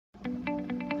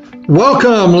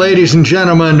Welcome, ladies and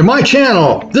gentlemen, to my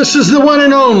channel. This is the one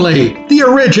and only, the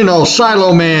original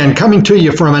SiloMan, coming to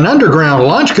you from an underground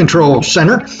launch control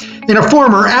center in a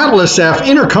former Atlas F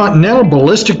intercontinental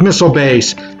ballistic missile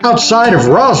base outside of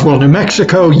Roswell, New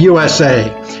Mexico, USA.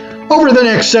 Over the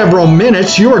next several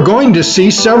minutes, you are going to see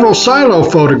several silo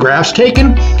photographs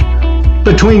taken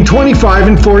between 25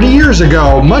 and 40 years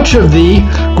ago. Much of the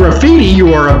graffiti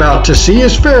you are about to see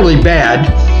is fairly bad,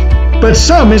 but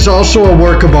some is also a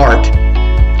work of art.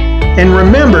 And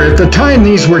remember, at the time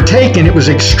these were taken, it was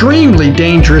extremely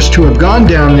dangerous to have gone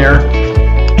down there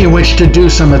in which to do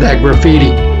some of that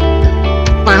graffiti.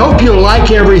 I hope you'll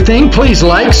like everything. Please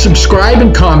like, subscribe,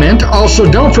 and comment.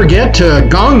 Also, don't forget to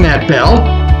gong that bell,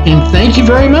 and thank you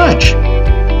very much.